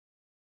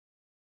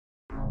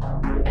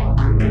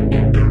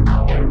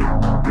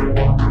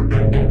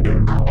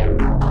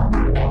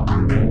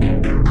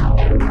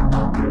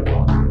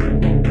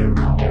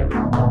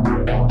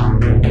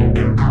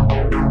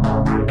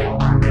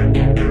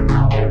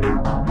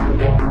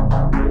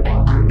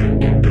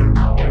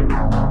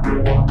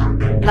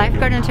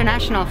AirMed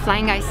International,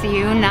 Flying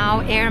ICU,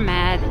 now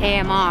AirMed,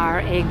 AMR,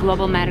 a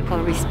global medical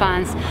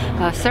response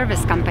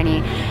service company,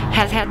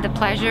 has had the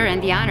pleasure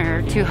and the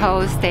honor to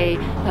host a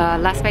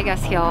Las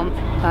Vegas Hill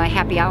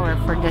happy hour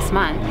for this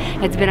month.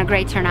 It's been a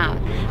great turnout.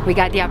 We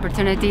got the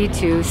opportunity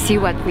to see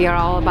what we are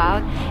all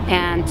about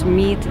and to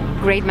meet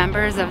great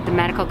members of the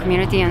medical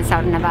community in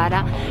Southern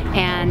Nevada,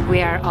 and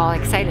we are all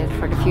excited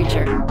for the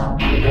future.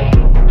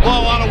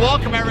 Well, I want to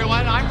welcome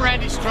everyone. I'm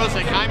Randy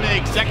Strozik. I'm the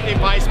Executive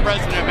Vice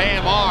President of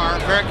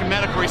AMR, American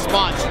Medical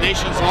Response, the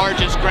nation's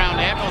largest ground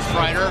ambulance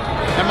provider.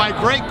 And my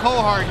great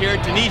cohort here,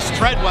 Denise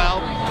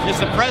Treadwell, is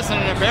the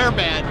President of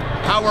AirMed,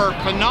 our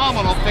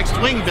phenomenal fixed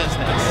wing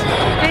business.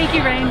 Thank you,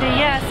 Randy.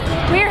 Yes,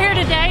 we're here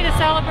today to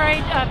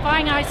celebrate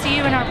Flying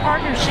ICU and our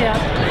partnership.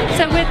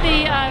 So with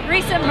the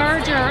recent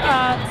merger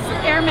of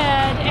AirMed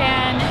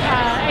and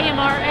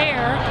AMR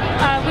Air,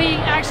 we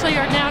actually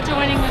are now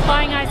joining the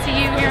Flying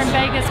ICU here in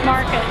Vegas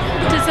market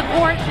to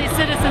support the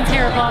citizens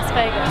here of Las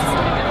Vegas.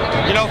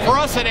 You know, for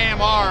us at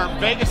AMR,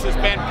 Vegas has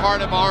been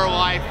part of our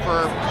life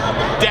for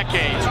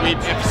decades.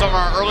 Some of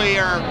our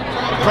earlier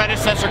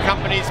predecessor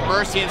companies,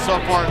 Mercy and so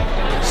forth.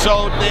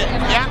 So the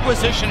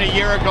acquisition a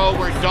year ago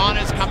where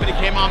Donna's company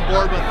came on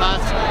board with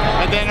us,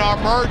 and then our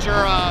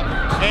merger of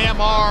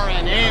AMR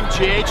and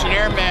AMGH and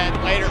AirMed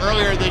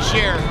earlier this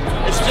year,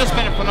 it's just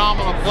been a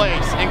phenomenal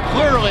place. And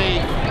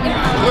clearly,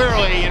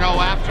 you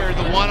know, after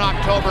the 1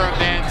 October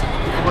event,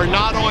 where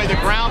not only the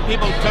ground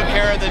people took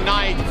care of the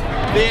night,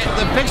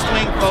 the fixed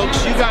wing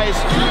folks, you guys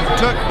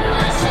took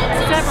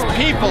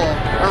people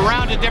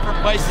around to different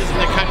places in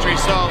the country,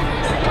 so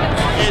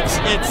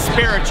it's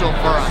spiritual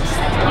for us.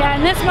 Yeah,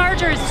 and this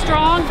merger is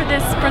strong for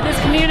this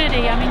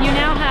community. I mean, you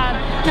now have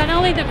not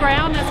only the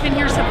ground that's been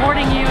here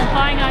supporting you and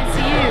Flying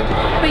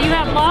ICU, but you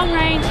have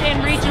long-range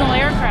and regional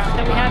aircraft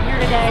that we have here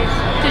today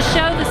to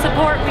show the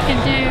support we can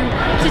do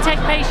to take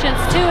patients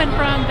to and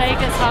from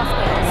Vegas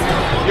hospitals.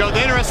 You know,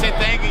 the interesting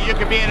thing, you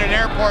could be in an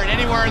airport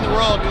anywhere in the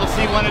world, you'll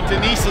see one of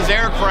Denise's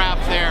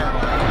aircraft there.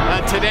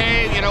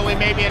 Today, you know, we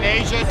may be in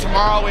Asia,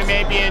 tomorrow we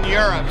may be in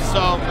Europe.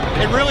 So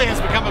it really has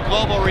become a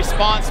global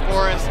response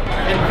for us.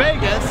 In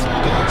Vegas,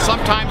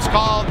 sometimes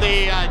called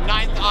the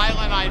ninth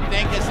island, I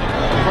think, is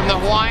from the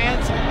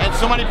Hawaiians. And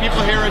so many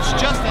people here, it's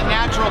just a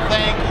natural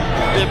thing,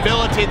 the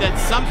ability that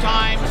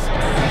sometimes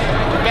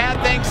bad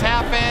things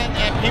happen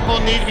and people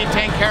need to be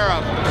taken care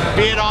of,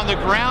 be it on the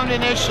ground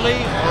initially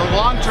or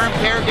long-term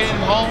care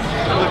getting home.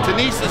 With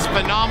Denise's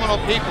phenomenal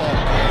people,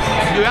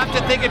 you have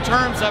to think in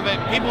terms of it.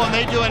 People, when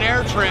they do an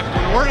air trip,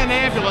 when we're in an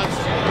ambulance,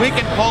 we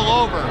can pull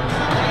over.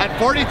 At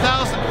 40,000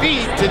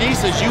 feet,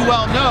 Denise, as you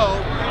well know,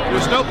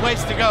 there's no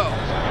place to go.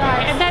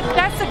 Right, and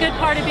that's the good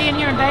part of being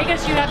here in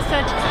Vegas. You have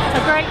such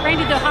a great range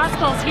of the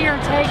hospitals here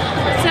take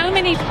so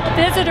many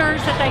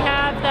visitors that they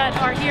have that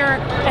are here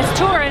as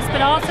tourists,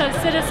 but also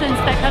citizens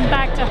that come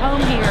back to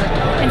home here.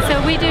 And so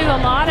we do a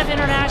lot of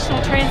international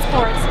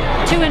transports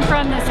to and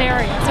from this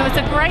area. So it's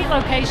a great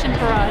location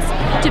for us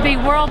to be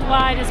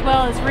worldwide as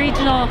well as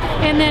regional,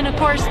 and then of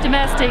course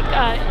domestic,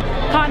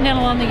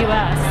 continental in the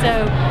U.S.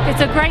 So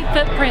it's a great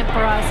footprint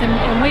for us, and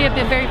we have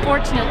been very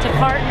fortunate to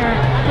partner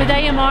with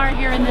AMR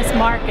here in this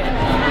market.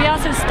 We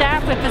also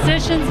staff with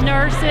physicians,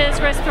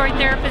 nurses, respiratory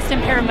therapists,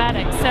 and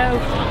paramedics. So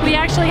we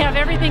actually have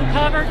everything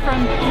covered,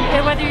 from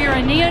whether you're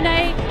a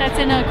neonate that's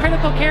in a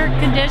critical care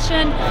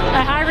condition,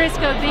 a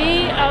high-risk OB,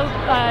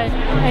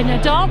 an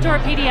adult, or a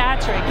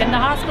pediatric. And the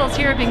hospitals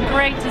here have been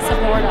great to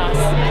support us.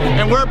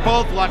 And we're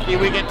both lucky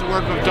we get to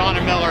work with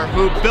Donna Miller,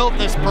 who built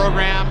this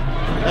program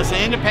as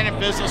an independent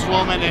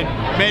businesswoman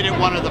and made it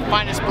one of the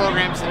finest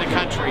programs in the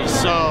country.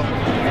 So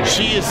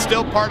she is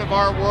still part of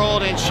our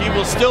world, and she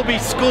will still be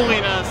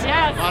schooling us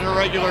on a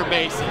regular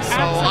basis.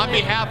 So on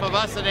behalf of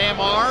us at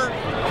AMR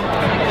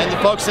and the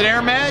folks at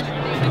AirMed,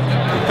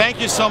 thank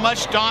you so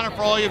much, Donna,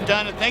 for all you've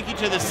done, and thank you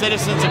to the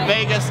citizens of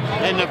Vegas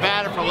and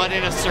Nevada for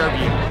letting us serve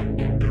you.